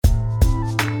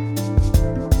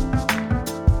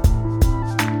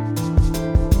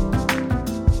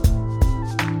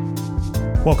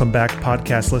Welcome back,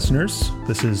 podcast listeners.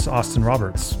 This is Austin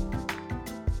Roberts.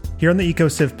 Here on the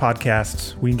EcoCiv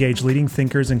podcast, we engage leading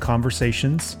thinkers in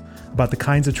conversations about the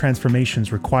kinds of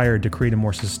transformations required to create a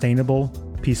more sustainable,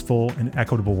 peaceful, and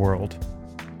equitable world.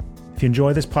 If you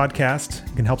enjoy this podcast,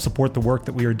 you can help support the work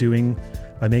that we are doing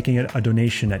by making a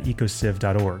donation at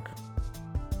ecociv.org.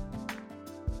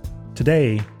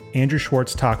 Today, Andrew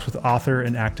Schwartz talks with author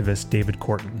and activist David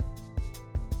Korten.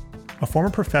 A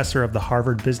former professor of the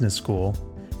Harvard Business School,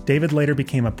 David later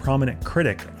became a prominent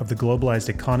critic of the globalized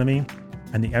economy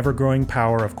and the ever-growing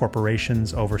power of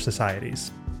corporations over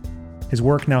societies. His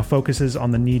work now focuses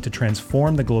on the need to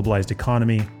transform the globalized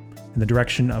economy in the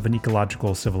direction of an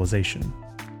ecological civilization.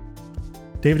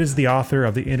 David is the author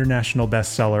of the international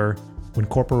bestseller, When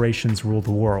Corporations Rule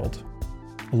the World,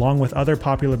 along with other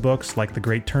popular books like The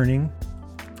Great Turning,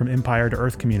 From Empire to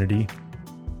Earth Community,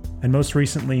 and most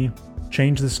recently,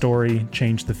 Change the Story,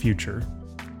 Change the Future,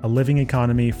 A Living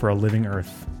Economy for a Living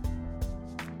Earth.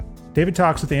 David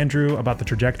talks with Andrew about the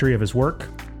trajectory of his work,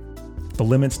 the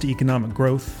limits to economic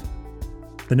growth,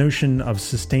 the notion of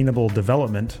sustainable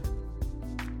development,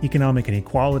 economic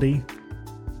inequality,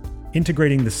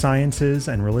 integrating the sciences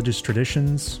and religious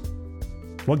traditions,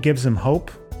 what gives him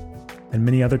hope, and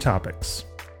many other topics.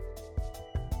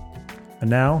 And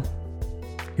now,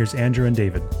 here's Andrew and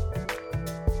David.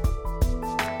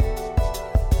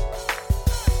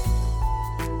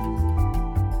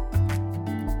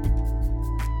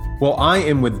 Well, I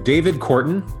am with David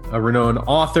Korten, a renowned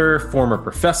author, former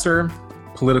professor,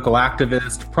 political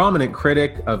activist, prominent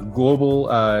critic of global,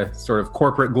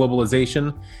 corporate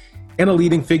globalization, and a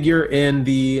leading figure in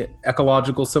the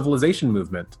ecological civilization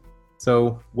movement.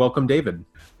 So, welcome, David.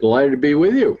 Delighted to be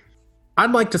with you.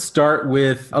 I'd like to start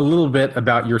with a little bit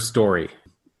about your story.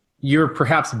 You're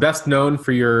perhaps best known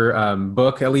for your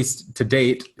book, at least to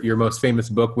date, your most famous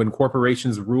book, When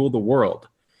Corporations Rule the World.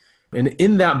 And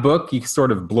in that book, you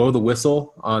sort of blow the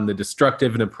whistle on the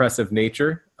destructive and oppressive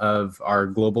nature of our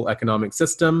global economic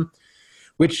system,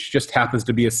 which just happens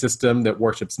to be a system that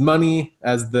worships money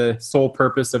as the sole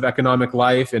purpose of economic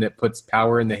life, and it puts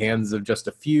power in the hands of just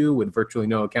a few with virtually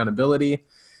no accountability.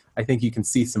 I think you can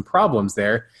see some problems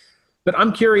there. But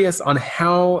I'm curious on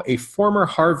how a former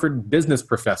Harvard business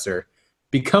professor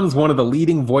becomes one of the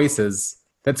leading voices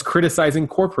that's criticizing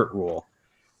corporate rule.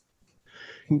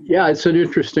 Yeah, it's an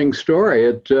interesting story.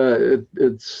 It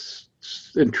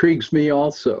intrigues me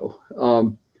also,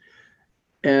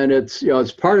 and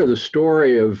it's part of the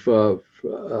story of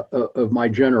my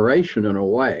generation in a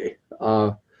way.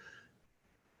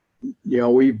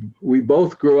 We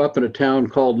both grew up in a town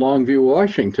called Longview,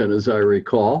 Washington, as I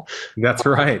recall. That's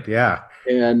right. Yeah,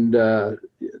 and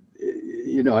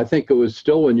I think it was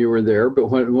still when you were there, but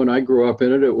when I grew up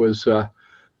in it, it was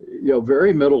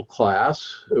very middle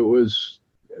class. It was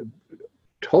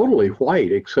totally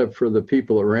white, except for the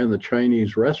people that ran the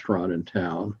Chinese restaurant in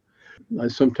town. I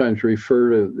sometimes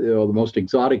refer to, the most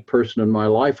exotic person in my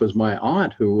life was my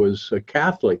aunt, who was a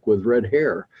Catholic with red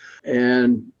hair.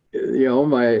 And,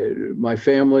 my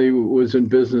family was in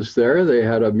business there. They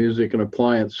had a music and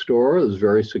appliance store. It was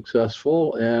very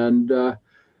successful. And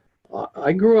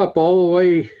I grew up all the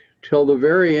way till the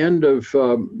very end of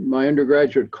my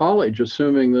undergraduate college,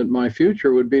 assuming that my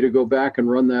future would be to go back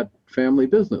and run that family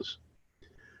business.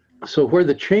 So where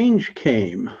the change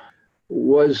came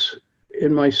was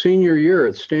in my senior year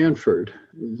at Stanford,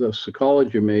 the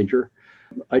psychology major.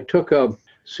 I took a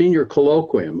senior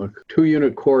colloquium, a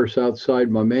 2-unit course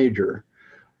outside my major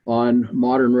on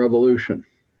modern revolution.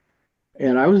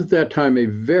 And I was at that time a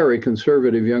very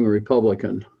conservative young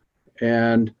Republican.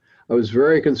 And I was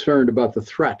very concerned about the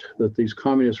threat that these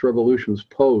communist revolutions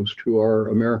pose to our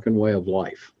American way of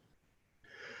life.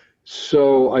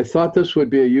 So I thought this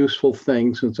would be a useful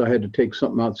thing since I had to take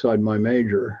something outside my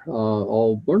major.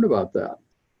 I'll learn about that.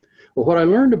 Well, what I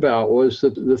learned about was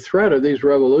that the threat of these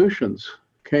revolutions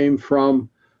came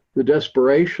from the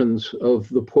desperations of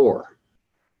the poor.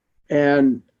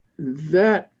 And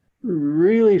that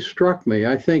really struck me.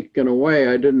 I think in a way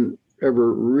I didn't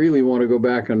ever really want to go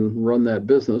back and run that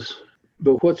business.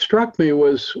 But what struck me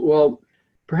was, well,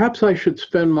 perhaps I should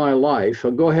spend my life,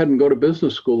 I'll go ahead and go to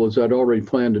business school as I'd already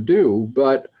planned to do,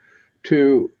 but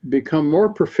to become more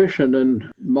proficient in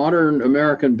modern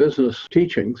American business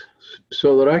teachings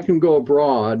so that I can go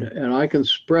abroad and I can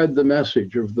spread the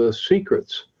message of the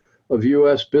secrets of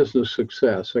U.S. business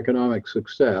success, economic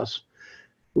success.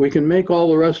 We can make all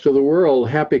the rest of the world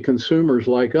happy consumers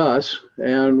like us,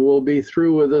 and we'll be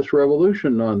through with this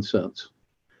revolution nonsense.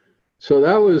 So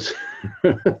that was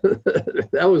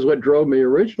that was what drove me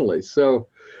originally. So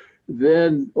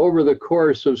then over the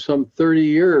course of some 30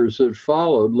 years that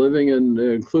followed,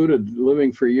 included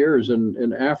living for years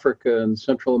in Africa and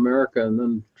Central America, and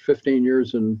then 15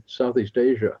 years in Southeast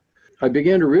Asia, I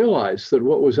began to realize that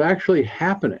what was actually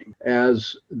happening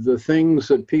as the things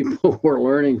that people were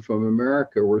learning from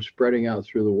America were spreading out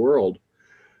through the world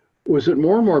was that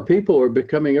more and more people were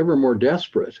becoming ever more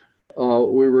desperate.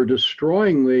 We were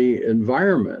destroying the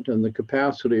environment and the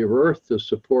capacity of Earth to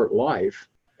support life.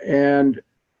 And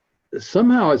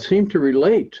somehow it seemed to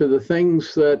relate to the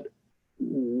things that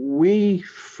we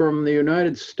from the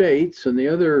United States and the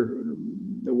other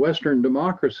Western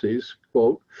democracies,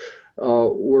 quote,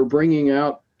 were bringing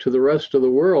out to the rest of the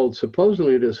world,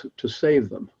 supposedly to save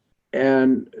them.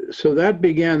 And so that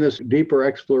began this deeper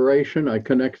exploration. I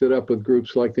connected up with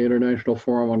groups like the International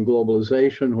Forum on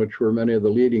Globalization, which were many of the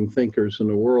leading thinkers in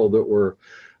the world that were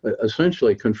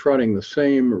essentially confronting the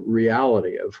same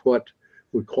reality of what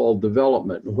we called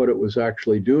development and what it was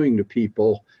actually doing to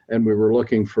people, and we were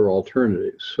looking for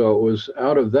alternatives. So it was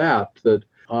out of that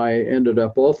I ended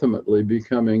up ultimately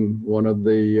becoming one of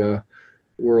the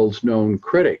world's known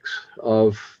critics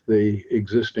of the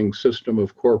existing system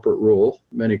of corporate rule.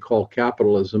 Many call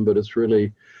capitalism, but it's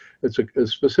a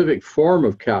specific form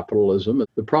of capitalism.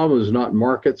 The problem is not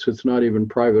markets, it's not even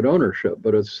private ownership,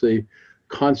 but it's the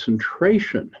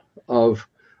concentration of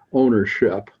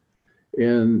ownership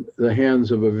in the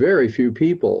hands of a very few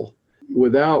people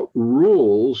without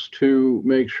rules to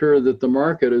make sure that the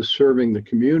market is serving the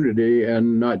community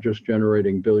and not just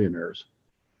generating billionaires.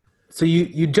 So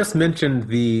you just mentioned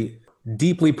the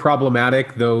deeply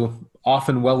problematic, though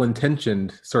often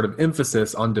well-intentioned sort of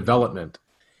emphasis on development.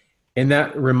 And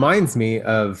that reminds me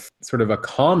of sort of a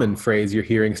common phrase you're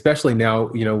hearing, especially now,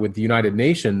 with the United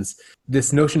Nations,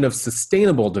 this notion of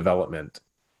sustainable development.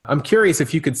 I'm curious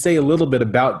if you could say a little bit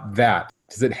about that.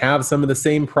 Does it have some of the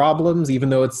same problems, even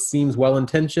though it seems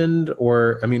well-intentioned?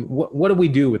 Or, what do we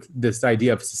do with this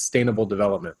idea of sustainable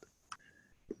development?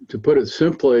 To put it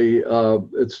simply,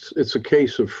 it's a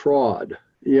case of fraud.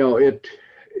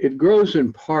 It grows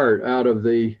in part out of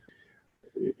the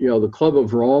Club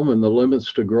of Rome and the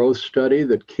Limits to Growth study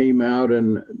that came out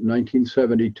in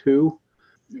 1972,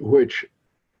 which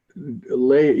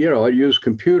used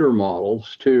computer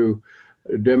models to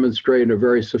demonstrate in a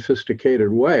very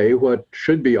sophisticated way what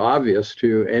should be obvious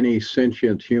to any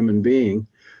sentient human being,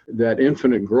 that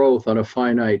infinite growth on a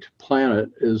finite planet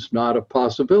is not a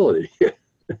possibility.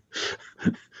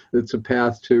 It's a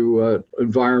path to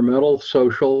environmental,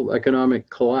 social, economic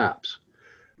collapse.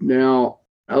 Now,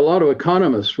 a lot of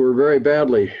economists were very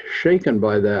badly shaken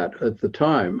by that at the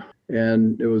time,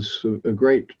 and it was a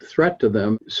great threat to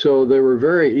them. So they were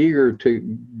very eager to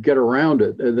get around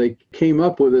it. And they came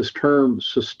up with this term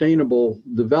sustainable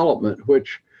development,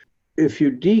 which if you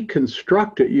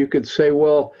deconstruct it, you could say,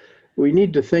 well, we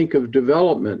need to think of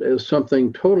development as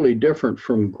something totally different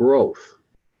from growth.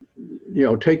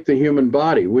 Take the human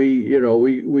body.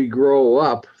 We grow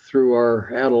up through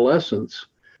our adolescence.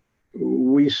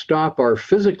 We stop our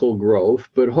physical growth,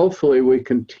 but hopefully we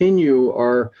continue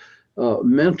our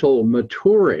mental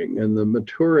maturing and the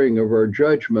maturing of our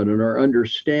judgment and our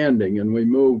understanding, and we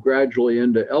move gradually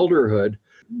into elderhood,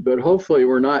 but hopefully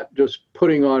we're not just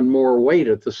putting on more weight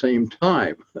at the same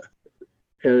time.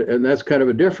 And that's kind of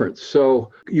a difference.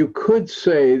 So you could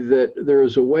say that there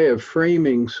is a way of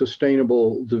framing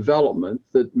sustainable development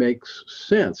that makes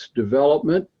sense.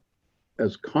 Development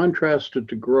as contrasted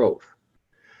to growth.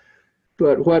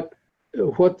 But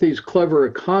what these clever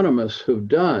economists have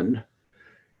done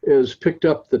is picked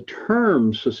up the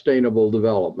term sustainable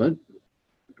development,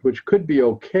 which could be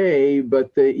okay,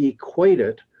 but they equate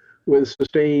it with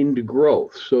sustained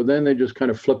growth. So then they just kind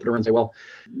of flip it around and say, well,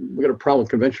 we got a problem with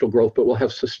conventional growth, but we'll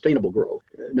have sustainable growth.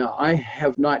 Now, I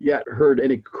have not yet heard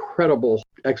any credible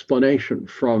explanation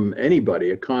from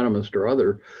anybody, economist or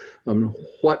other, on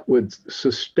what would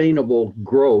sustainable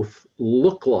growth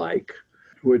look like,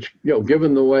 which,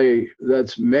 given the way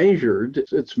that's measured,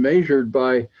 it's measured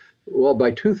by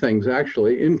two things,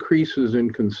 actually: increases in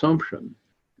consumption.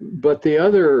 But the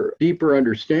other deeper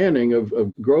understanding of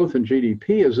growth in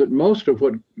GDP is that most of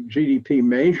what GDP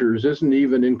measures isn't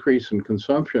even increase in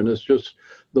consumption. It's just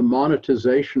the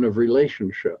monetization of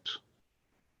relationships.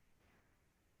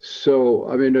 So,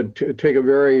 to take a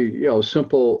very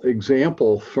simple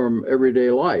example from everyday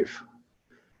life.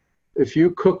 If you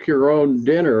cook your own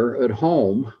dinner at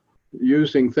home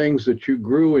using things that you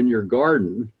grew in your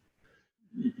garden,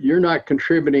 you're not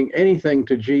contributing anything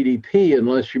to GDP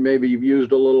unless you've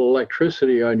used a little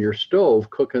electricity on your stove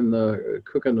cooking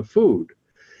the food.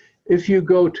 If you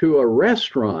go to a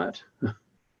restaurant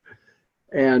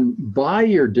and buy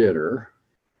your dinner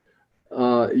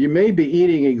you may be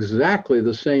eating exactly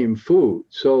the same food.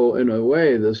 So in a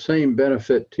way, the same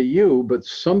benefit to you, but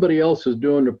somebody else is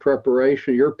doing the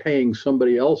preparation. You're paying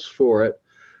somebody else for it.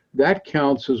 That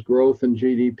counts as growth in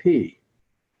GDP.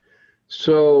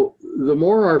 So the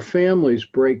more our families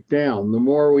break down, the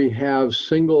more we have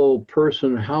single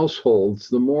person households,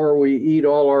 the more we eat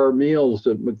all our meals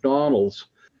at McDonald's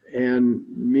and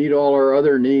meet all our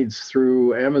other needs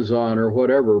through Amazon or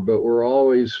whatever, but we're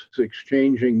always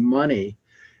exchanging money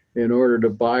in order to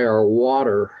buy our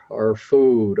water, our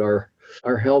food, our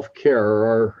health care,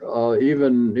 our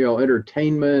even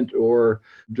entertainment, or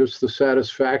just the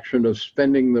satisfaction of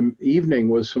spending the evening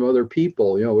with some other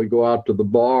people. We go out to the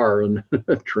bar and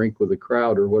drink with the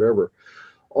crowd or whatever.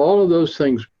 All of those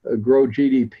things grow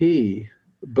GDP,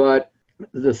 but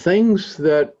the things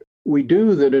that we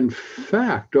do that in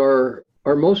fact are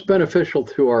most beneficial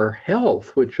to our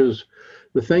health, which is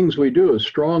the things we do as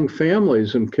strong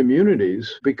families and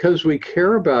communities, because we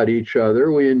care about each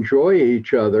other, we enjoy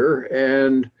each other,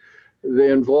 and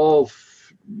they involve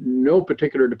no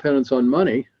particular dependence on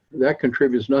money, that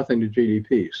contributes nothing to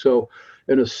GDP. So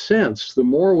in a sense, the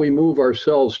more we move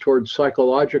ourselves towards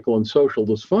psychological and social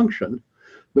dysfunction,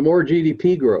 the more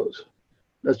GDP grows.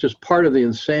 That's just part of the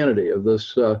insanity of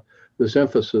this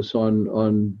emphasis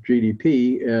on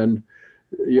GDP. And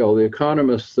the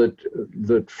economists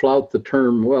that flout the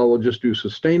term, well, we'll just do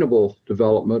sustainable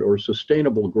development or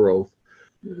sustainable growth,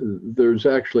 there's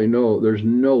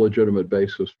no legitimate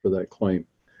basis for that claim.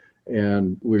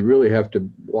 And we really have to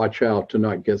watch out to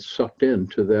not get sucked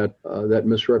into that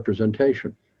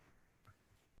misrepresentation.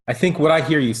 I think what I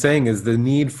hear you saying is the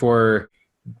need for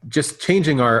just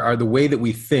changing the way that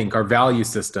we think, our value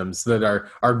systems, that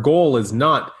our goal is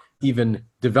not even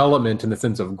development in the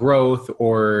sense of growth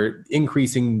or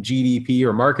increasing GDP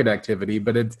or market activity,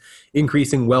 but it's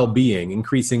increasing well-being,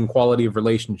 increasing quality of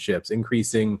relationships,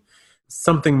 increasing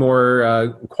something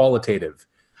more qualitative.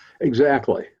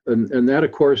 Exactly. And that,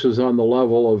 of course, is on the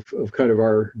level of kind of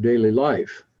our daily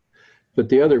life. But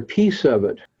the other piece of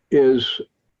it is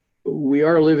we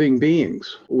are living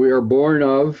beings. We are born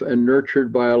of and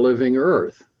nurtured by a living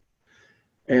earth.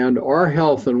 And our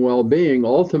health and well-being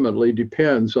ultimately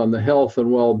depends on the health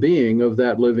and well-being of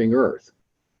that living earth.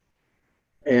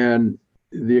 And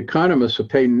the economists have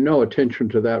paid no attention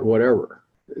to that whatever.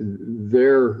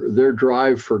 Their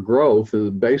drive for growth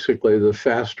is basically the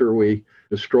faster we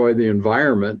destroy the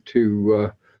environment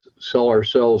to sell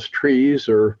ourselves trees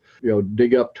or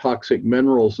dig up toxic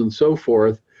minerals and so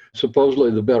forth,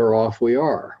 supposedly the better off we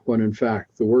are, when in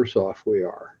fact the worse off we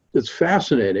are. It's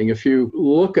fascinating if you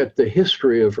look at the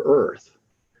history of Earth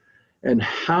and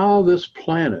how this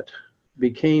planet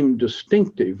became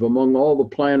distinctive among all the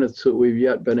planets that we've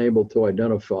yet been able to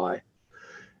identify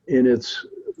in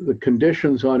the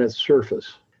conditions on its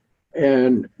surface.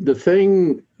 And the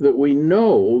thing that we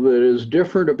know that is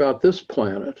different about this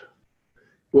planet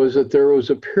was that there was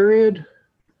a period,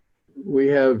 we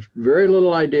have very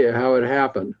little idea how it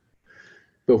happened,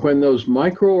 but when those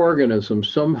microorganisms,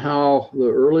 somehow the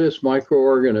earliest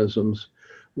microorganisms,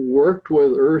 worked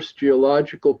with Earth's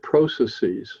geological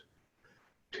processes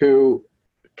to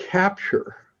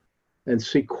capture and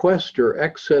sequester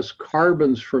excess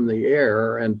carbons from the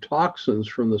air and toxins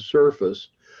from the surface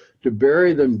to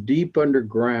bury them deep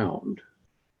underground,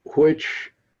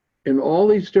 which in all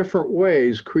these different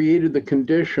ways created the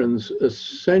conditions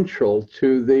essential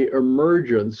to the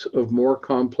emergence of more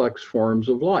complex forms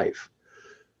of life,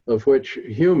 of which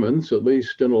humans, at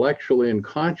least intellectually and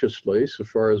consciously, so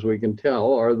far as we can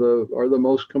tell, are the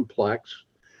most complex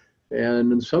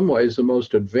and in some ways the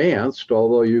most advanced,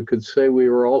 although you could say we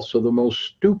were also the most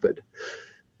stupid,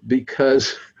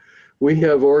 because we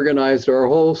have organized our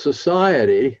whole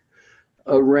society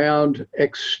around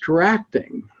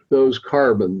extracting those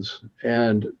carbons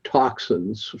and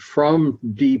toxins from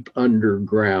deep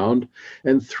underground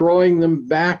and throwing them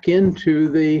back into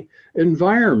the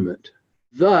environment,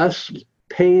 thus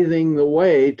paving the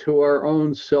way to our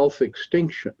own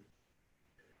self-extinction.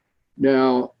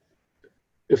 Now,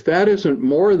 if that isn't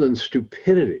more than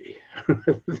stupidity,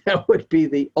 that would be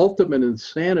the ultimate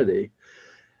insanity.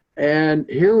 And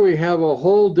here we have a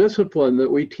whole discipline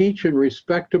that we teach in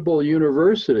respectable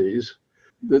universities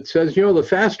that says, the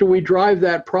faster we drive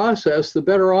that process, the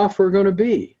better off we're going to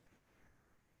be.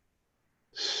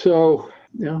 So,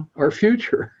 our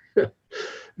future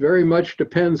very much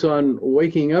depends on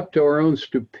waking up to our own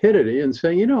stupidity and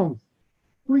saying,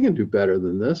 we can do better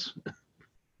than this.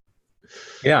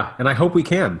 Yeah, and I hope we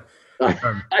can.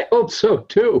 I hope so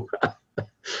too.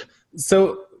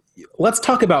 So let's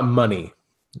talk about money.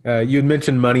 You had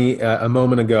mentioned money a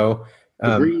moment ago.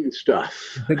 The green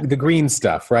stuff. The green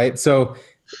stuff, right? So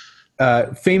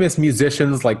famous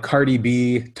musicians like Cardi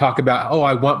B talk about, oh,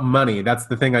 I want money. That's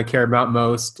the thing I care about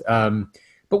most.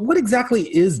 But what exactly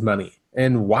is money?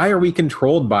 And why are we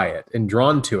controlled by it and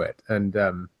drawn to it? And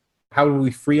how do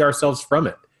we free ourselves from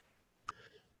it?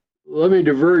 Let me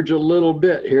diverge a little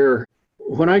bit here.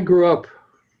 When I grew up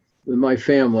with my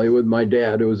family, with my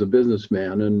dad, who was a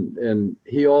businessman, and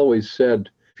he always said,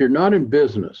 if you're not in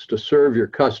business to serve your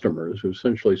customers, who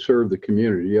essentially serve the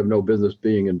community, you have no business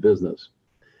being in business.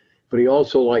 But he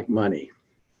also liked money.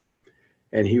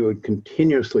 And he would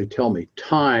continuously tell me,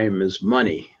 time is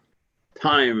money.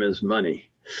 Time is money.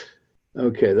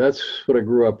 Okay, that's what I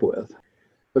grew up with.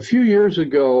 A few years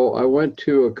ago, I went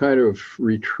to a kind of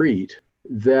retreat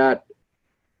that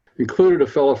included a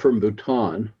fellow from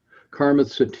Bhutan, Karmat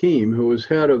Satim, who was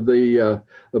head of the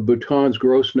of Bhutan's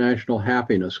Gross National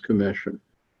Happiness Commission.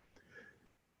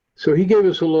 So he gave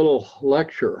us a little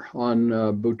lecture on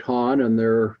Bhutan and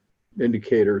their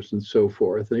indicators and so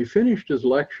forth. And he finished his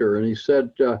lecture and he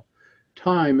said,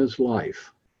 time is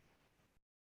life.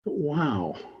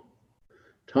 Wow.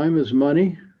 Time is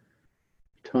money.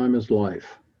 Time is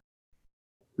life.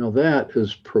 Now that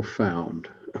is profound.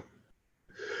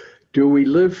 Do we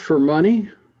live for money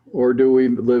or do we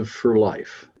live for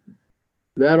life?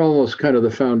 That almost kind of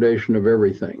the foundation of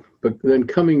everything. But then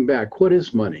coming back, what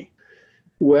is money?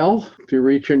 Well, if you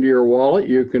reach into your wallet,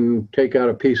 you can take out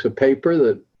a piece of paper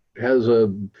that has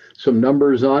some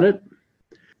numbers on it.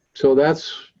 So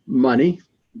that's money.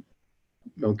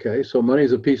 Okay, so money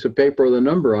is a piece of paper with a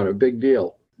number on it, big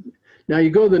deal. Now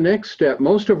you go the next step.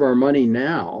 Most of our money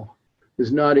now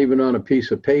is not even on a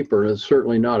piece of paper, and it's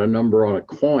certainly not a number on a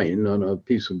coin, on a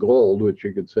piece of gold, which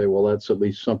you could say, well, that's at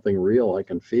least something real I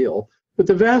can feel. But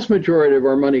the vast majority of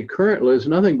our money currently is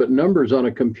nothing but numbers on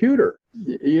a computer.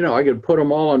 You know, I could put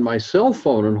them all on my cell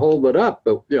phone and hold it up,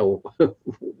 but, you know,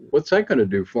 what's that going to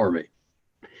do for me?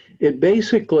 It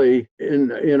basically,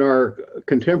 in our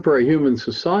contemporary human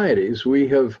societies, we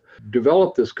have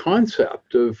developed this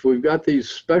concept of we've got these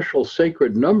special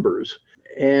sacred numbers,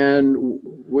 and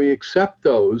we accept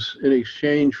those in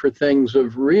exchange for things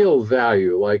of real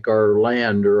value, like our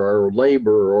land or our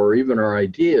labor or even our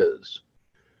ideas.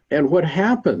 And what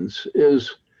happens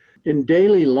is in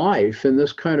daily life, in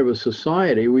this kind of a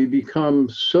society, we become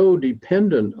so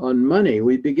dependent on money,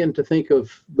 we begin to think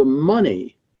of the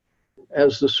money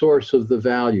as the source of the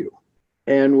value.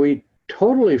 And we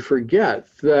totally forget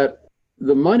that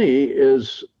the money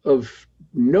is of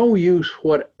no use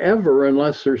whatever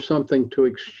unless there's something to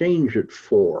exchange it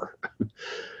for.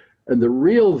 And the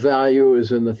real value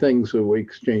is in the things that we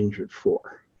exchange it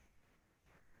for.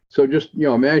 So just, you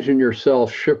know, imagine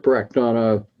yourself shipwrecked on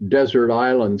a desert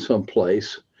island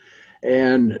someplace,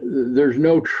 and there's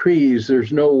no trees,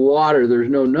 there's no water, there's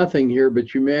no nothing here,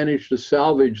 but you manage to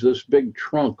salvage this big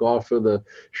trunk off of the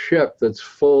ship that's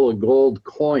full of gold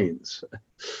coins.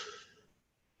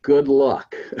 Good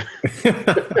luck.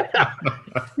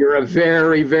 You're a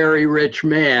very, very rich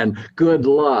man. Good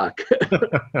luck.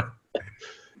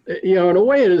 You know, in a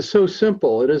way, it is so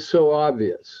simple. It is so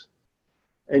obvious.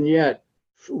 And yet,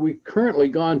 we've currently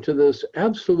gone to this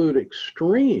absolute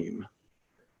extreme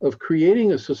of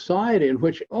creating a society in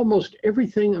which almost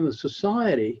everything in the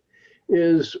society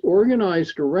is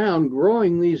organized around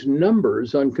growing these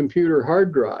numbers on computer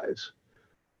hard drives,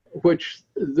 which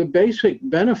the basic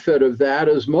benefit of that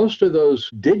is most of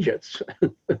those digits,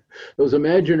 those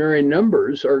imaginary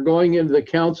numbers, are going into the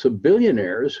accounts of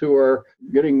billionaires who are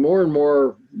getting more and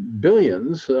more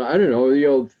billions. I don't know, you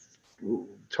know,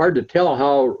 it's hard to tell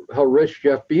how rich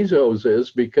Jeff Bezos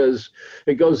is because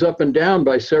it goes up and down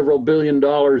by several $billion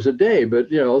a day.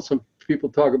 But, you know, some people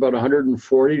talk about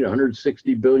 140 to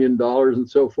 160 billion dollars and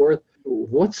so forth.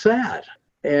 What's that?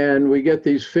 And we get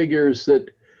these figures that,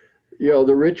 you know,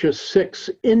 the richest 6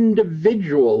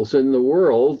 individuals in the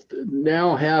world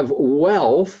now have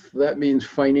wealth, that means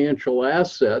financial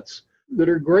assets, that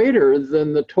are greater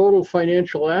than the total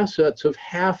financial assets of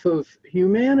half of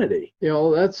humanity. You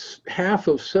know, that's half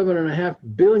of 7.5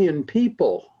 billion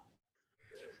people.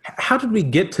 How did we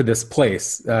get to this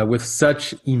place with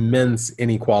such immense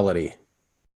inequality?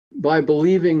 By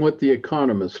believing what the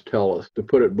economists tell us, to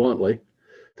put it bluntly.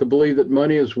 To believe that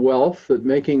money is wealth, that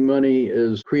making money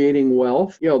is creating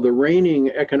wealth. You know, the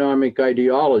reigning economic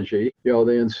ideology, you know,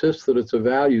 they insist that it's a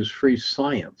values-free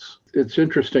science. It's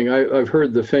interesting. I've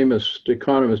heard the famous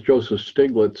economist Joseph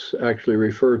Stiglitz actually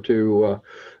refer to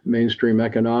mainstream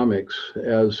economics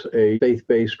as a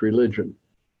faith-based religion.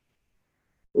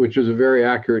 which is a very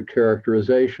accurate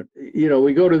characterization.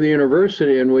 We go to the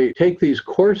university and we take these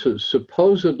courses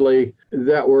supposedly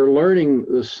that we're learning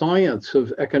the science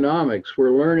of economics.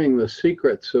 We're learning the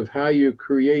secrets of how you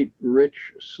create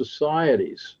rich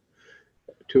societies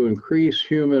to increase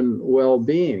human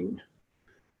well-being.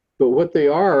 But what they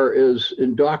are is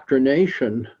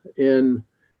indoctrination in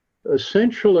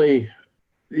essentially,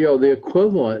 the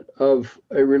equivalent of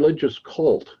a religious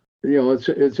cult.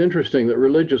 It's interesting that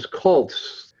religious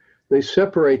cults, they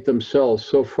separate themselves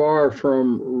so far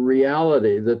from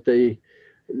reality that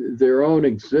their own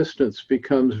existence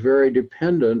becomes very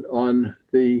dependent on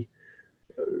a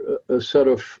set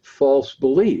of false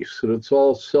beliefs, that it's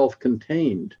all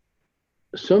self-contained.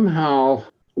 Somehow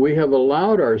we have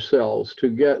allowed ourselves to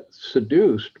get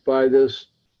seduced by this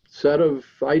set of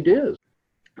ideas.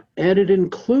 And it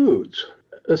includes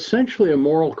essentially a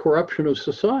moral corruption of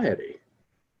society.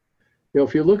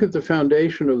 If you look at the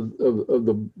foundation of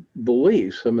the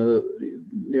beliefs, I mean,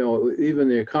 even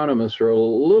the economists are a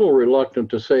little reluctant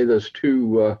to say this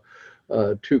too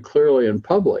clearly in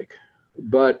public,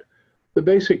 but the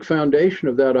basic foundation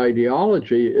of that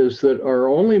ideology is that our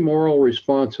only moral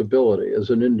responsibility as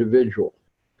an individual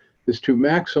is to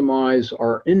maximize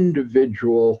our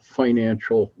individual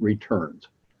financial returns.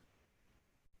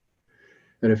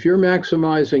 And if you're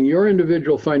maximizing your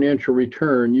individual financial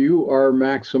return, you are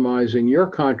maximizing your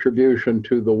contribution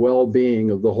to the well-being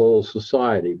of the whole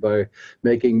society by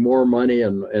making more money,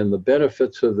 and the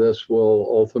benefits of this will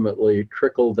ultimately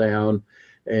trickle down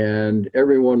and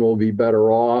everyone will be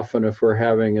better off. And if we're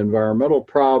having environmental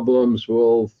problems,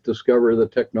 we'll discover the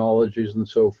technologies and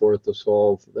so forth to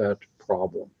solve that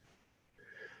problem.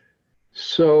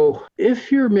 So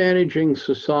if you're managing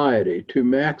society to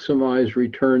maximize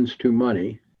returns to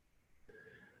money,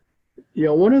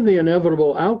 one of the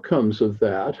inevitable outcomes of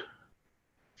that,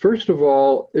 first of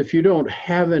all, if you don't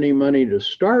have any money to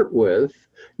start with,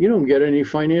 you don't get any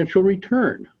financial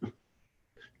return.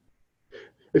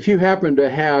 If you happen to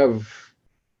have,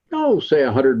 say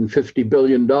 $150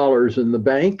 billion in the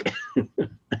bank,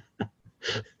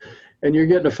 and you're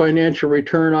getting a financial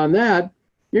return on that,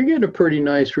 you're getting a pretty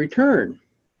nice return.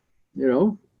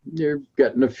 You're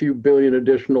getting a few billion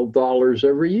additional dollars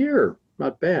every year.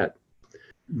 Not bad.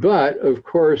 But of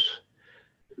course,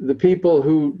 the people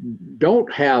who don't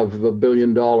have $1 billion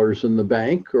in the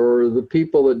bank, or the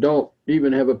people that don't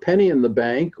even have a penny in the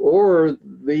bank, or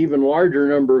the even larger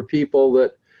number of people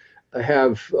that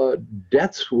have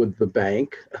debts with the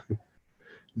bank,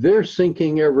 they're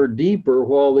sinking ever deeper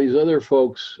while these other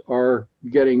folks are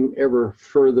getting ever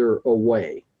further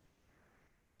away.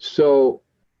 So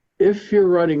if you're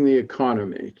running the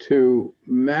economy to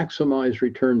maximize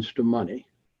returns to money,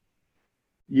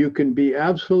 you can be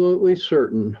absolutely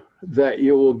certain that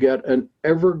you will get an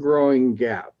ever-growing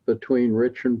gap between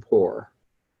rich and poor.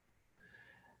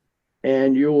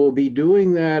 And you will be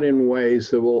doing that in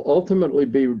ways that will ultimately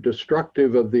be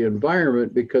destructive of the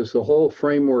environment, because the whole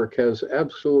framework has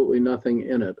absolutely nothing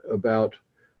in it about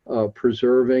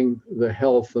preserving the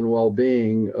health and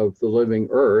well-being of the living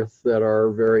earth that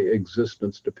our very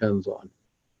existence depends on.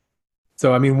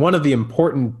 So, one of the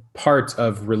important parts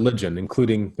of religion,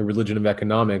 including the religion of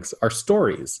economics, are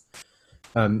stories.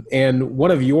 And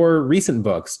one of your recent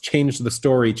books, Change the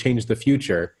Story, Change the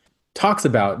Future, talks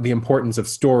about the importance of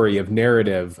story, of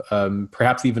narrative,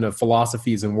 perhaps even of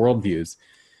philosophies and worldviews.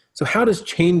 So how does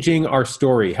changing our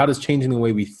story, how does changing the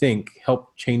way we think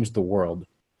help change the world?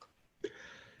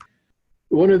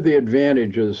 One of the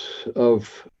advantages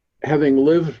of having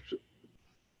lived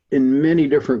in many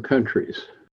different countries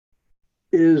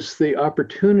is the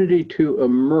opportunity to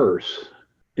immerse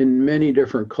in many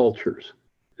different cultures.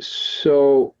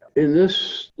 So in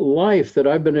this life that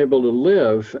I've been able to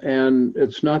live, and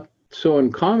it's not so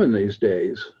uncommon these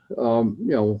days,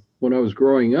 when I was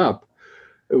growing up,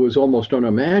 it was almost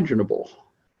unimaginable.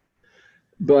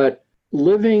 But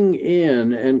living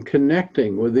in and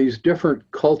connecting with these different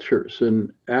cultures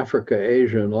in Africa,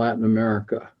 Asia, and Latin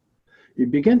America, you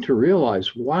begin to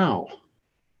realize, wow,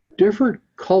 different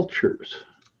cultures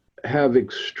have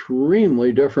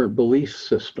extremely different belief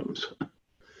systems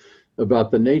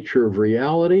about the nature of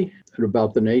reality and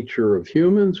about the nature of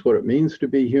humans, what it means to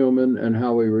be human, and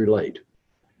how we relate.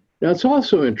 Now, it's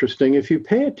also interesting, if you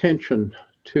pay attention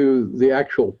to the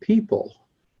actual people,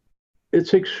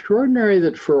 it's extraordinary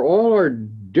that for all our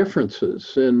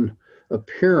differences in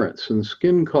appearance and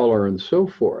skin color and so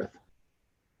forth,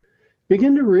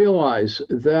 begin to realize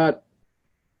that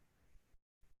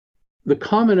the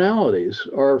commonalities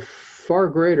are far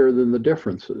greater than the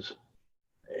differences.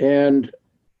 And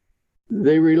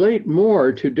they relate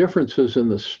more to differences in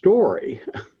the story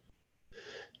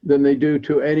than they do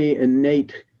to any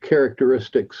innate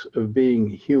characteristics of being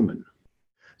human.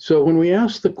 So when we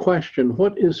ask the question,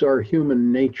 what is our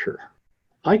human nature?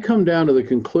 I come down to the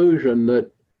conclusion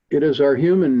that it is our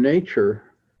human nature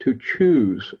to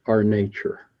choose our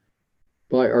nature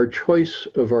by our choice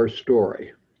of our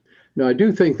story. Now, I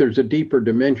do think there's a deeper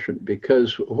dimension,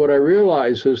 because what I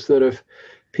realize is that if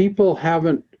people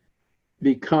haven't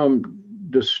become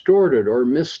distorted or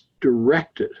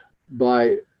misdirected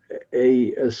by a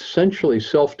essentially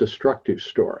self-destructive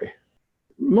story,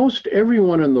 most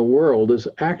everyone in the world is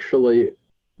actually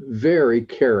very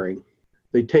caring.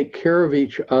 They take care of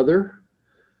each other,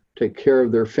 take care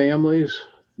of their families,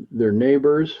 their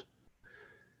neighbors,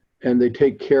 and they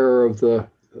take care of the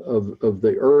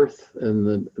earth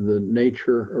and the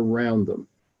nature around them.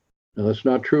 Now, that's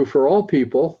not true for all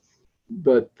people,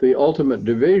 but the ultimate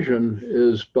division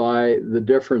is by the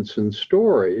difference in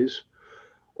stories,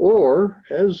 or,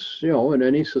 as you know, in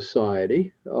any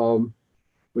society,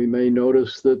 we may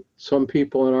notice that some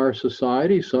people in our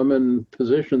society, some in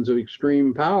positions of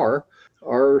extreme power,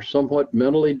 are somewhat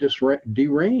mentally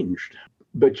deranged.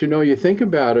 But you think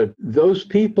about it, those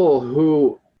people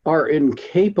who are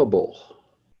incapable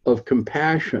of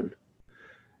compassion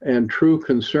and true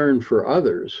concern for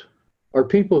others are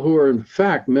people who are in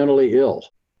fact mentally ill.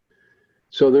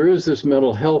 So there is this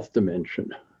mental health dimension.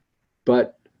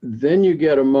 But then you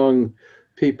get among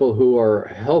people who are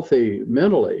healthy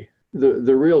mentally,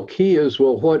 the real key is,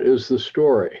 well, what is the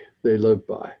story they live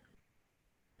by?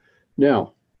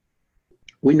 Now,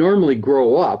 we normally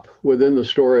grow up within the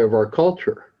story of our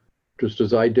culture, just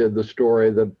as I did the story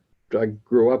that I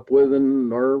grew up with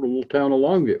in our little town of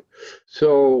Longview.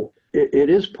 So it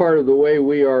is part of the way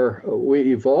we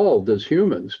evolved as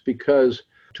humans, because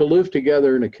to live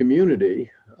together in a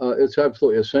community, it's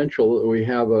absolutely essential that we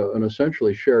have an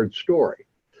essentially shared story,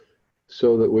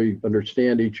 so that we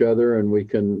understand each other and we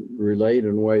can relate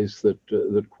in ways that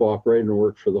cooperate and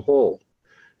work for the whole.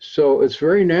 So it's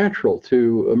very natural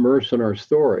to immerse in our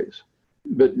stories.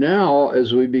 But now,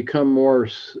 as you become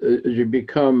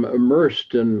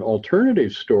immersed in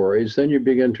alternative stories, then you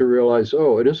begin to realize,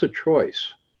 oh, it is a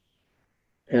choice.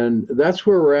 And that's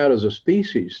where we're at as a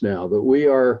species now, that we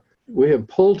have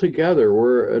pulled together.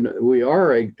 We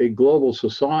are a global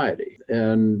society.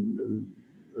 And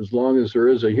as long as there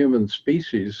is a human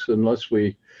species, unless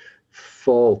we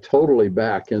fall totally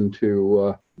back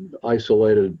into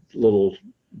isolated little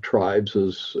tribes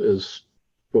as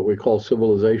what we call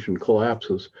civilization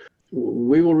collapses,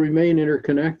 we will remain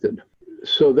interconnected.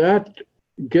 So that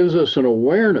gives us an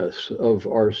awareness of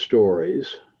our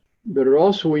stories, but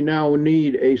we now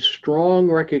need a strong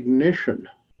recognition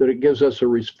that it gives us a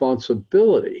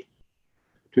responsibility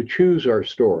to choose our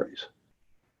stories.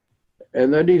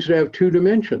 And that needs to have two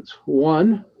dimensions.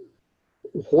 One,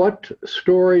 what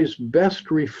stories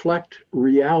best reflect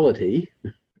reality?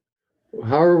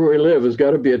 However we live has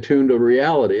got to be attuned to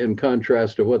reality, in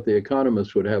contrast to what the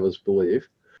economists would have us believe.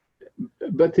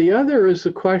 But the other is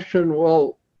the question,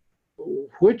 well,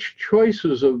 which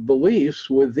choices of beliefs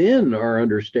within our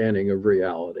understanding of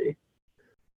reality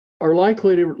are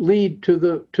likely to lead to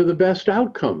the best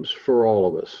outcomes for all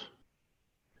of us?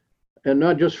 And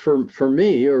not just for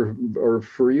me or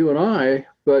for you and I,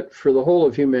 but for the whole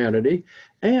of humanity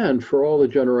and for all the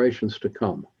generations to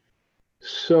come.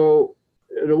 So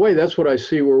in a way, that's what I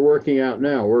see we're working out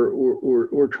now.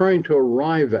 We're trying to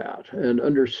arrive at and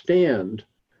understand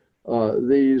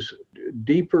these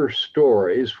deeper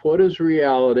stories. What is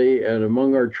reality? And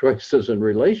among our choices in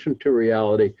relation to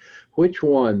reality, which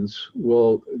ones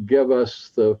will give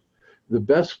us the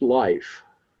best life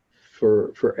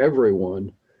for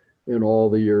everyone in all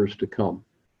the years to come?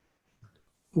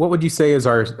 What would you say is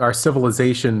our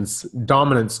civilization's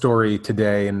dominant story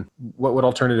today, and what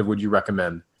alternative would you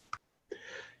recommend?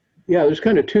 Yeah, there's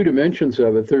kind of two dimensions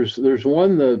of it. There's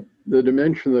one, the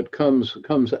dimension that comes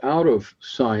out of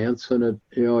science, and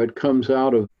it comes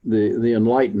out of the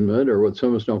Enlightenment, or what some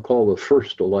of us now call the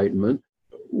First Enlightenment,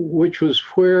 which was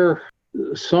where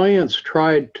science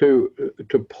tried to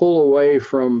pull away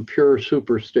from pure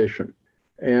superstition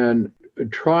and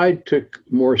tried to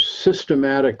more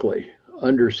systematically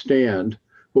understand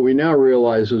what we now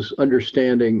realize is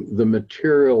understanding the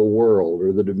material world,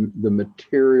 or the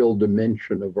material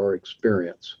dimension of our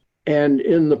experience. And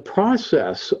in the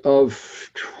process of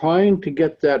trying to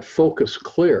get that focus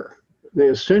clear, they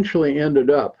essentially ended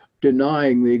up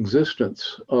denying the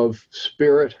existence of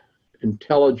spirit,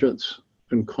 intelligence,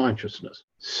 and consciousness.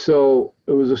 So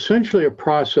it was essentially a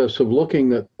process of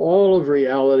looking at all of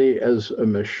reality as a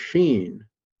machine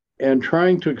and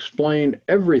trying to explain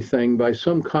everything by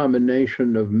some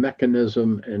combination of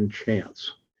mechanism and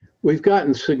chance. we've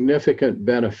gotten significant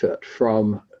benefit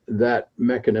from that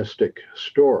mechanistic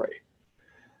story.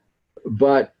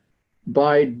 But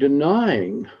by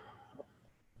denying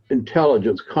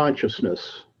intelligence,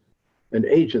 consciousness, and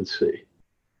agency,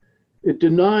 it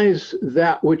denies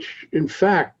that which, in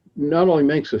fact, not only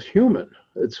makes us human,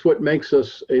 it's what makes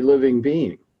us a living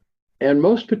being. And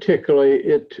most particularly,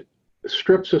 it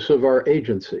strips us of our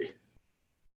agency.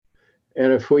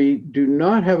 And if we do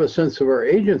not have a sense of our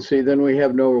agency, then we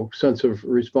have no sense of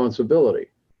responsibility.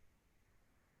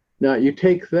 Now, you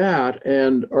take that,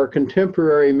 and our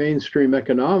contemporary mainstream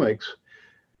economics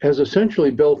has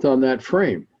essentially built on that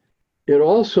frame. It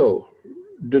also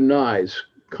denies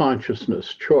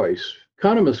consciousness, choice.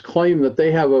 Economists claim that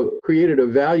they have created a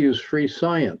values-free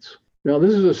science. Now,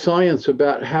 this is a science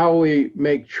about how we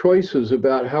make choices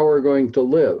about how we're going to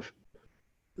live.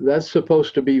 That's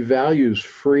supposed to be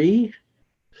values-free.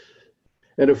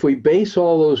 And if we base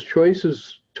all those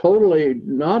choices totally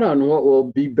not on what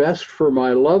will be best for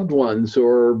my loved ones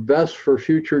or best for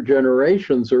future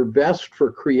generations or best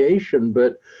for creation,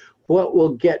 but what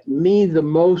will get me the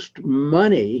most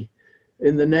money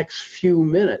in the next few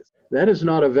minutes, that is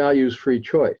not a values-free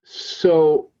choice.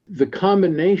 So the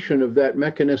combination of that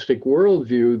mechanistic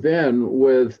worldview then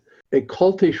with a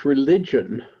cultish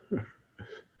religion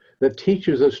that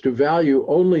teaches us to value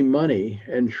only money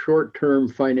and short-term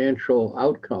financial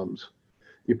outcomes,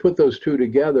 you put those two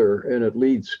together and it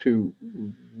leads to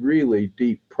really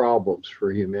deep problems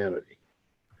for humanity.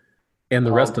 And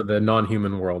the rest of the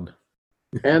non-human world.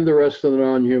 And the rest of the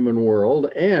non-human world.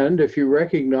 And if you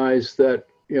recognize that,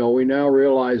 we now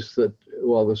realize that,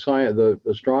 well, the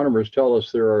astronomers tell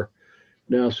us there are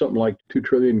now something like 2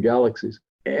 trillion galaxies.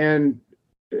 And,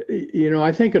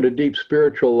 I think at a deep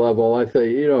spiritual level, I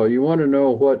think, you want to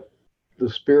know what the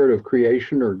spirit of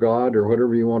creation or God or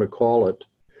whatever you want to call it,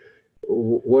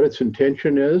 what its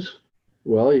intention is.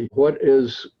 Well, what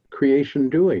is creation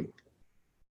doing?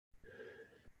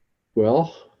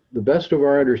 Well, the best of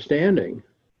our understanding,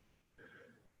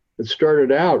 it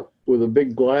started out with a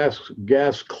big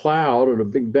gas cloud and a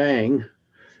big bang.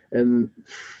 And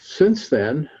since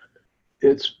then,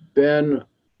 it's been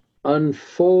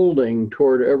unfolding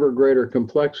toward ever greater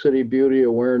complexity, beauty,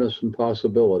 awareness, and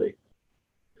possibility.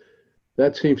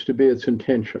 That seems to be its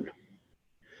intention.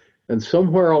 And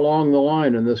somewhere along the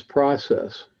line in this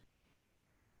process,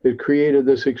 it created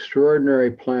this extraordinary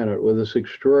planet with this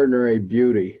extraordinary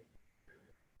beauty.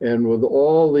 And with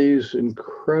all these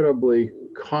incredibly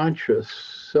conscious,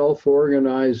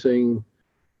 self-organizing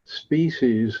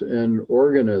species and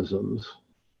organisms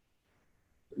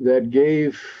that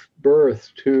gave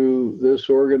birth to this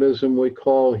organism we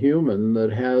call human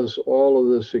that has all of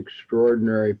this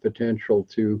extraordinary potential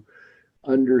to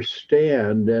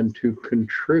understand and to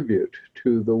contribute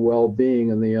to the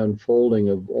well-being and the unfolding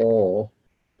of all.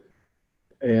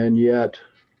 And yet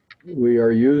we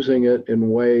are using it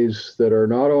in ways that are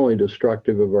not only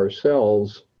destructive of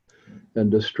ourselves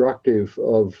and destructive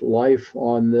of life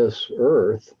on this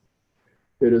earth,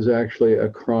 it is actually a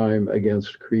crime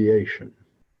against creation.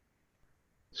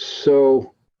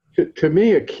 So to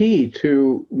me, a key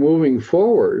to moving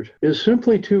forward is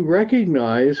simply to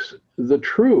recognize the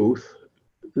truth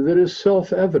that is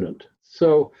self-evident.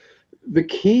 So the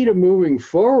key to moving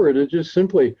forward is just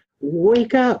simply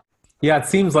wake up. Yeah, it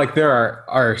seems like there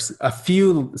are a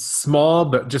few small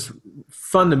but just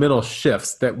fundamental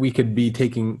shifts that we could be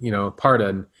taking, part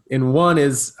in. And one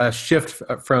is a shift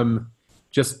from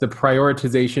just the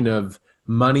prioritization of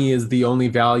money is the only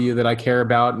value that I care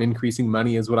about and increasing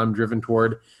money is what I'm driven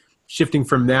toward. Shifting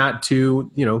from that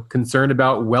to, concern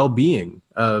about well-being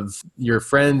of your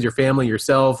friends, your family,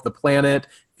 yourself, the planet,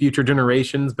 future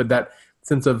generations, but that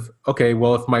sense of, okay,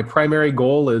 well, if my primary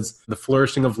goal is the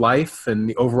flourishing of life and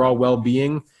the overall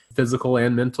well-being, physical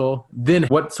and mental, then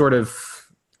what sort of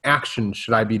action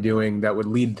should I be doing that would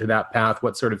lead to that path?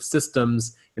 What sort of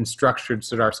systems and structures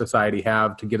should our society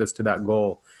have to get us to that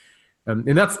goal?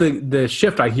 And that's the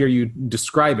shift I hear you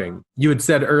describing. You had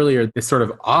said earlier this sort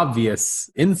of obvious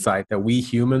insight that we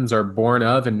humans are born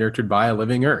of and nurtured by a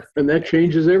living earth. And that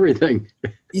changes everything.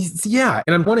 Yeah.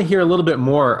 And I want to hear a little bit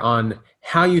more on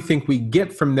how you think we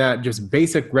get from that just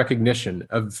basic recognition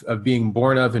of being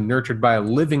born of and nurtured by a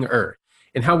living earth,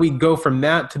 and how we go from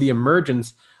that to the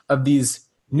emergence of these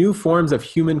new forms of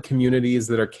human communities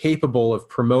that are capable of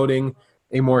promoting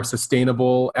a more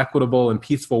sustainable, equitable, and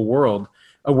peaceful world.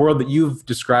 A world that you've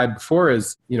described before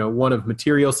as, one of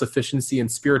material sufficiency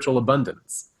and spiritual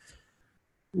abundance.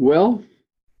 Well,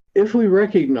 if we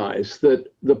recognize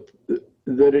that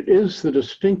it is the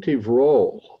distinctive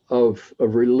role of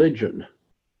religion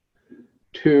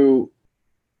to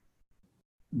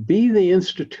be the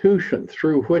institution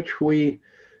through which we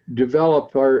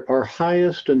develop our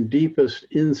highest and deepest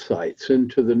insights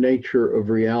into the nature of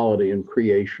reality and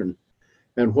creation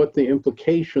and what the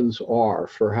implications are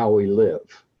for how we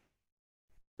live.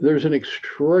 There's an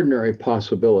extraordinary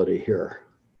possibility here.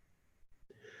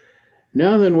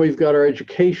 Now then, we've got our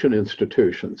education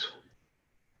institutions.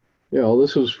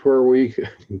 This is where we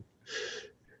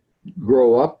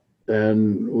grow up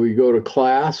and we go to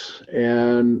class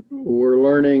and we're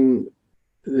learning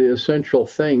the essential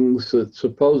things that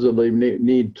supposedly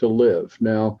need to live.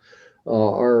 Now,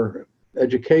 our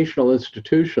educational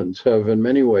institutions have in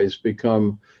many ways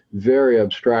become very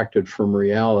abstracted from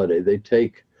reality. They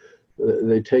take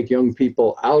young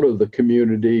people out of the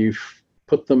community,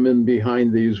 put them in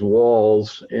behind these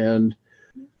walls, and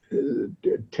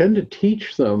tend to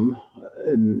teach them,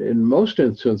 in most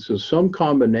instances, some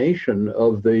combination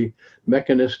of the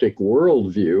mechanistic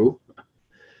worldview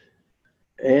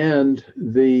and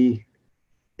the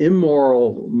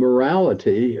immoral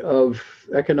morality of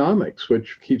economics,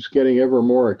 which keeps getting ever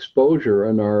more exposure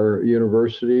in our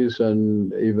universities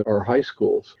and even our high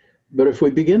schools. But if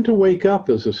we begin to wake up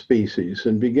as a species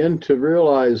and begin to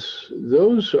realize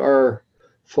those are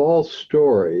false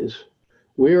stories,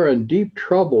 we are in deep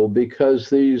trouble, because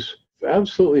these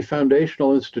absolutely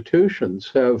foundational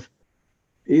institutions have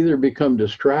either become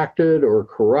distracted or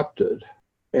corrupted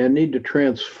and need to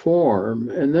transform.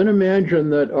 And then imagine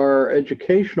that our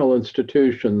educational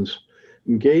institutions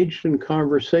engaged in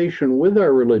conversation with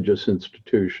our religious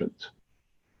institutions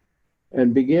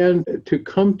and began to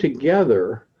come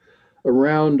together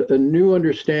around a new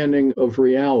understanding of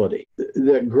reality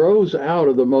that grows out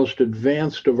of the most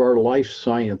advanced of our life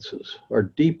sciences, our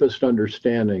deepest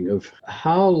understanding of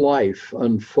how life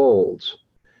unfolds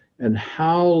and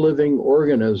how living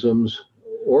organisms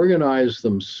organize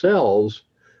themselves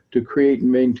to create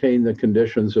and maintain the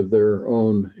conditions of their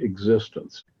own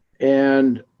existence.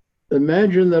 And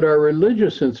imagine that our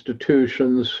religious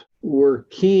institutions were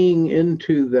keying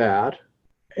into that,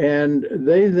 and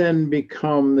they then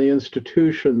become the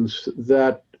institutions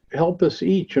that help us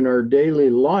each in our daily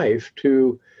life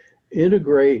to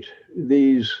integrate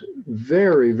these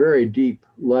very, very deep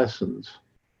lessons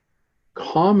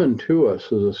common to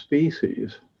us as a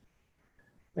species,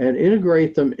 and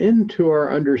integrate them into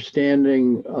our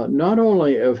understanding, not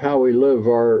only of how we live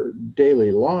our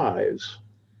daily lives,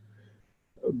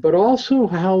 but also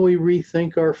how we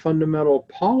rethink our fundamental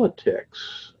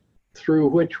politics through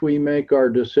which we make our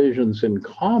decisions in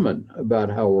common about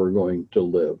how we're going to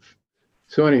live.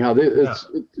 So anyhow,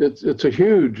 it's a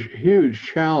huge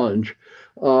challenge.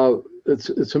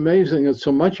 It's amazing that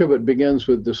so much of it begins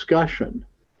with discussion.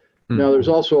 Now, there's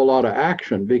also a lot of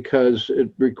action, because it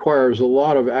requires a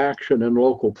lot of action in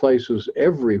local places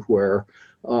everywhere,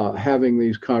 having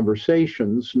these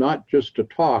conversations, not just to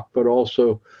talk, but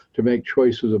also to make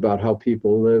choices about how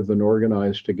people live and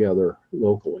organize together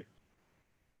locally.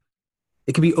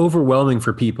 It can be overwhelming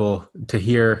for people to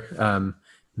hear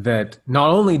that not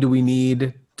only do we need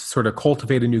to sort of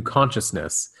cultivate a new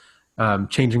consciousness,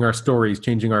 changing our stories,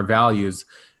 changing our values,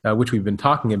 which we've been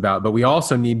talking about, but we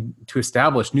also need to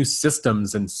establish new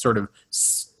systems and sort of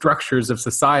structures of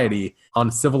society on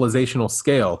a civilizational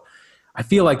scale. I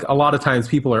feel like a lot of times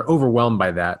people are overwhelmed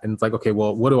by that. And it's like, okay,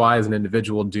 well, what do I as an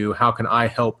individual do? How can I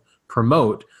help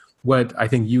promote what I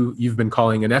think you've been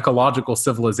calling an ecological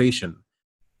civilization?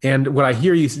 And what I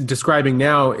hear you describing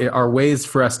now are ways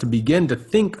for us to begin to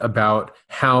think about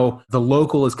how the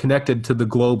local is connected to the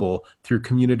global through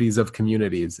communities of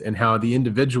communities, and how the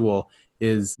individual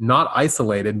is not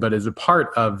isolated, but is a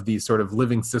part of these sort of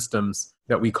living systems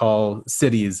that we call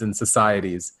cities and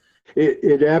societies.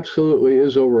 It absolutely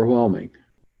is overwhelming.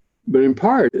 But in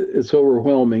part, it's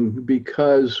overwhelming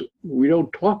because we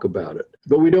don't talk about it.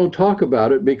 But we don't talk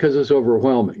about it because it's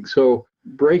overwhelming. So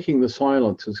breaking the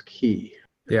silence is key.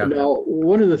 Yeah. Now,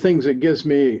 one of the things that gives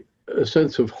me a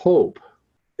sense of hope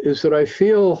is that I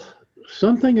feel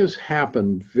something has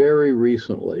happened very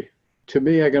recently. To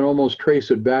me, I can almost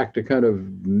trace it back to kind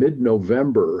of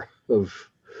mid-November of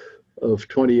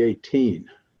 2018,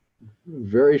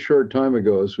 very short time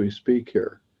ago as we speak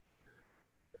here,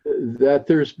 that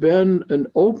there's been an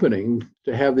opening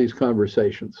to have these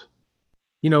conversations.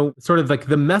 You know, sort of like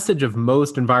the message of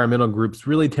most environmental groups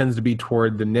really tends to be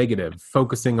toward the negative,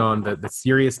 focusing on the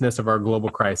seriousness of our global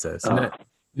crisis. And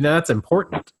that's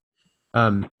important.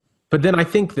 But then I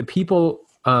think that people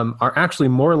are actually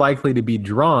more likely to be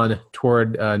drawn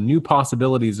toward new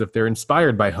possibilities if they're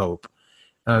inspired by hope.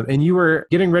 And you were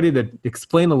getting ready to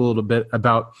explain a little bit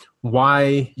about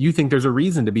why you think there's a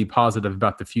reason to be positive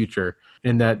about the future.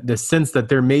 and that the sense that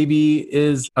there maybe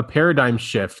is a paradigm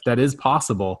shift that is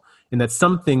possible and that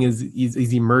something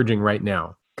is emerging right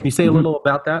now. Can you say a little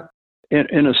about that?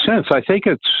 In a sense, I think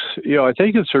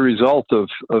it's a result of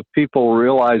people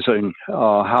realizing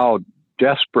how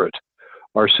desperate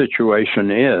our situation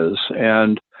is,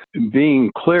 and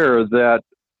being clear that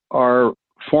our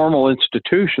formal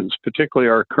institutions, particularly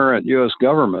our current U.S.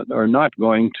 government, are not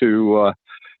going to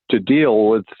deal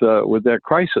with that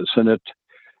crisis, and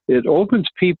it opens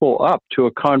people up to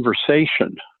a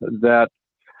conversation that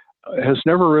has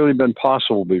never really been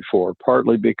possible before,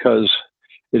 partly because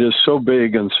it is so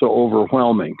big and so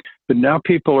overwhelming. But now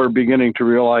people are beginning to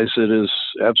realize it is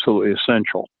absolutely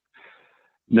essential.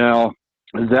 Now,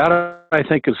 that I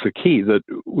think is the key, that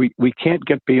we can't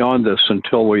get beyond this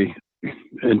until we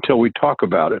talk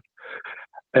about it.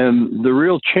 And the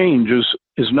real change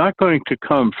is not going to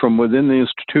come from within the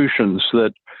institutions,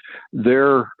 that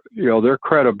their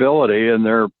credibility and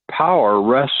their power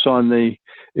rests on the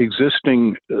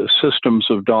existing systems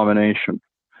of domination.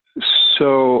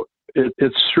 So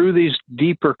it's through these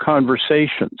deeper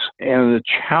conversations and the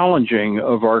challenging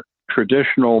of our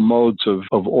traditional modes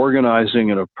of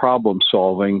organizing and of problem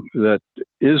solving that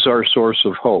is our source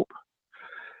of hope.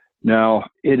 Now,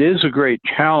 it is a great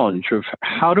challenge of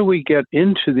how do we get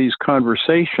into these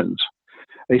conversations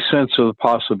a sense of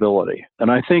possibility.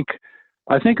 And I think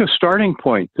a starting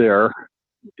point there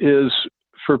is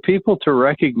for people to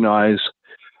recognize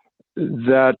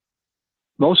that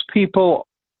most people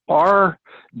are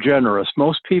generous.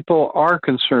 Most people are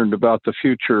concerned about the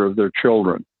future of their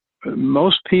children.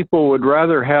 Most people would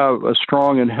rather have a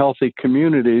strong and healthy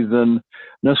community than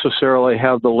necessarily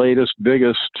have the latest,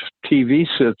 biggest TV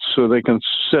sets so they can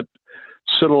sit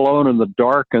alone in the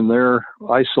dark in their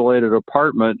isolated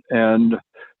apartment and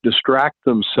distract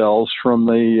themselves from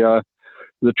the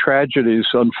tragedies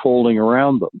unfolding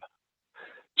around them.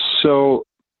 So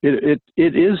it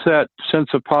is that sense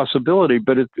of possibility,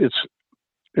 but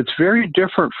it's very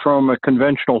different from a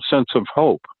conventional sense of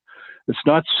hope. It's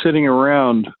not sitting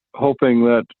around hoping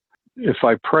that if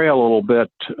I pray a little bit,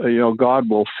 God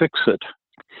will fix it.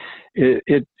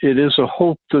 It is a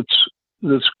hope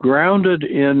that's grounded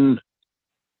in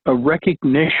a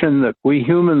recognition that we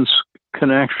humans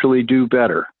can actually do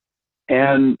better,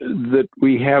 and that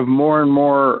we have more and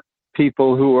more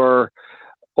people who are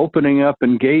opening up,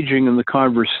 engaging in the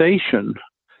conversation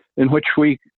in which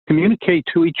we communicate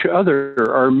to each other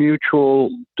our mutual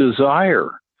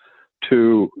desire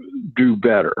to do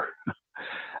better,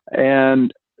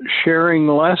 and sharing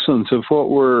lessons of what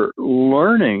we're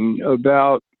learning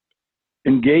about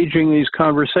engaging these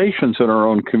conversations in our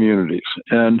own communities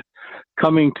and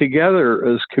coming together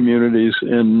as communities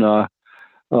in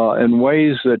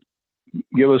ways that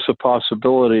give us a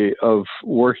possibility of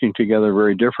working together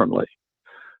very differently.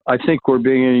 I think we're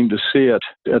beginning to see it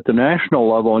at the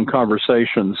national level in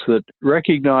conversations that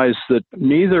recognize that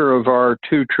neither of our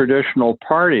two traditional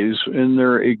parties in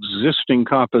their existing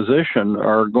composition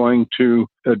are going to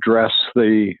address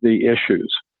the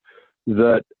issues.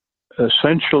 That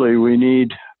essentially we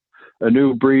need a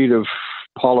new breed of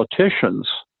politicians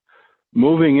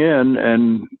moving in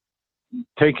and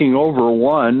taking over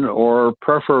one or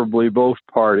preferably both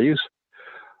parties,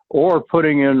 or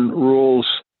putting in rules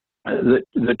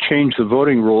that change the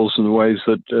voting rules in ways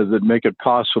that make it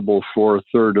possible for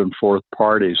third and fourth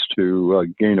parties to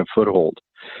gain a foothold.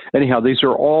 Anyhow, these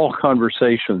are all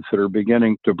conversations that are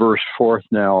beginning to burst forth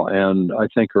now, and I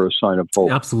think are a sign of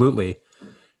hope. Absolutely.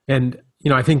 And,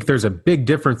 I think there's a big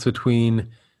difference between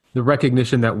the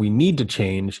recognition that we need to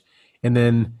change and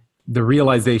then the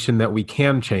realization that we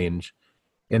can change.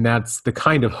 And that's the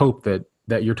kind of hope that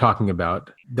you're talking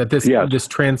about, that this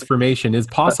transformation is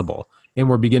possible. And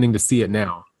we're beginning to see it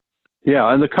now.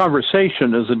 Yeah, and the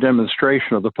conversation is a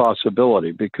demonstration of the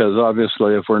possibility, because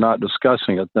obviously if we're not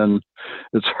discussing it, then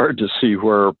it's hard to see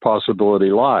where possibility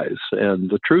lies. And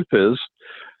the truth is,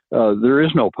 there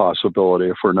is no possibility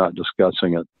if we're not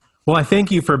discussing it. Well, I thank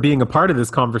you for being a part of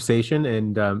this conversation,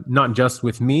 and not just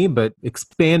with me, but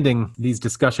expanding these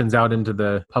discussions out into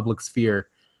the public sphere.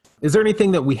 Is there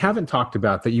anything that we haven't talked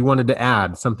about that you wanted to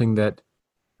add, something that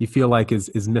you feel like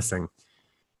is missing?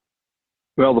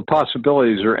 Well, the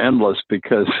possibilities are endless,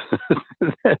 because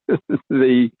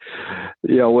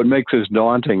what makes this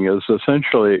daunting is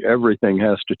essentially everything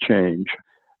has to change.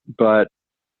 But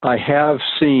I have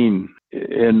seen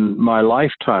in my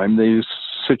lifetime these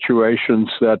situations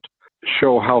that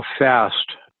show how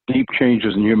fast deep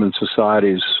changes in human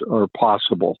societies are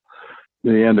possible.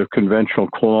 The end of conventional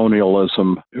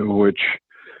colonialism, which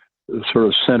sort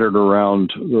of centered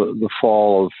around the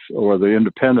fall of, or the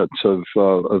independence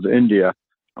of India,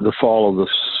 the fall of the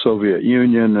Soviet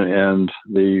Union and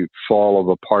the fall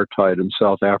of apartheid in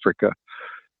South Africa.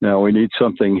 Now, we need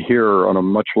something here on a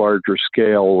much larger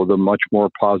scale with a much more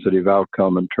positive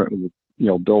outcome in terms of,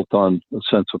 built on a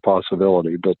sense of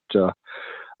possibility. But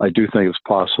I do think it's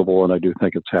possible, and I do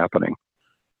think it's happening.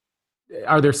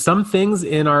 Are there some things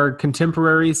in our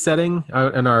contemporary setting,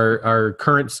 in our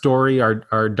current story,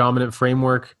 our dominant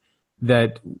framework,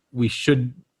 that we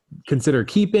should consider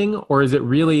keeping, or is it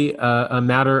really a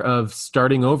matter of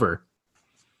starting over?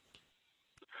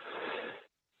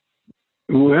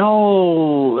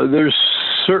 Well, there's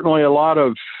certainly a lot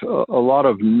of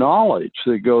knowledge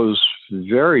that goes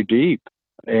very deep,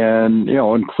 and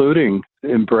including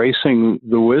embracing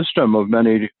the wisdom of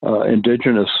many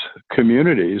indigenous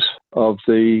communities of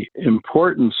the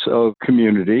importance of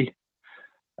community.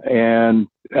 And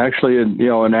actually,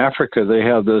 in Africa, they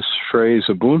have this phrase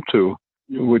Ubuntu,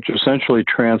 which essentially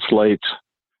translates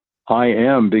 "I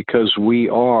am because we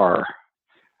are."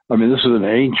 I mean, this is an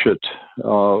ancient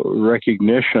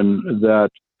recognition that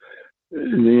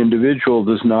the individual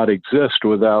does not exist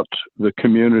without the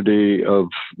community of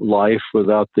life,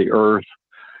 without the earth,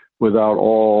 without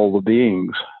all the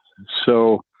beings.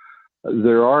 So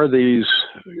there are these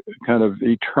kind of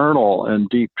eternal and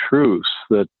deep truths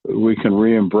that we can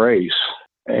re-embrace.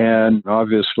 And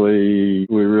obviously,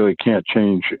 we really can't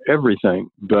change everything,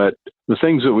 but the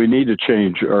things that we need to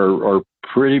change are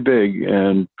pretty big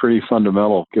and pretty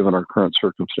fundamental given our current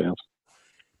circumstance.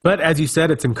 But as you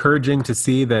said, it's encouraging to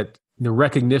see that the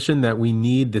recognition that we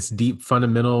need this deep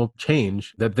fundamental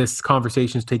change, that this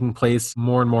conversation is taking place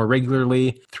more and more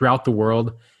regularly throughout the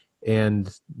world,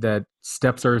 and that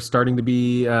steps are starting to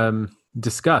be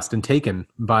discussed and taken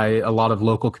by a lot of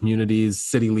local communities,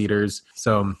 city leaders.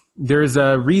 So there's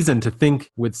a reason to think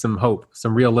with some hope,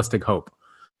 some realistic hope.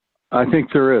 I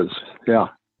think there is, yeah,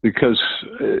 because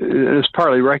it's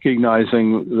partly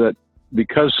recognizing that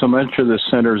because so much of this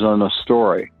centers on a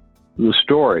story, the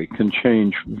story can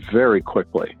change very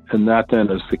quickly. And that then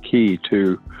is the key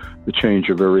to the change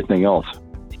of everything else.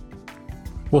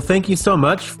 Well, thank you so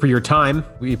much for your time.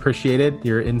 We appreciate it.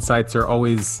 Your insights are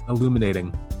always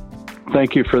illuminating.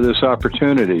 Thank you for this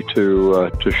opportunity to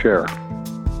share.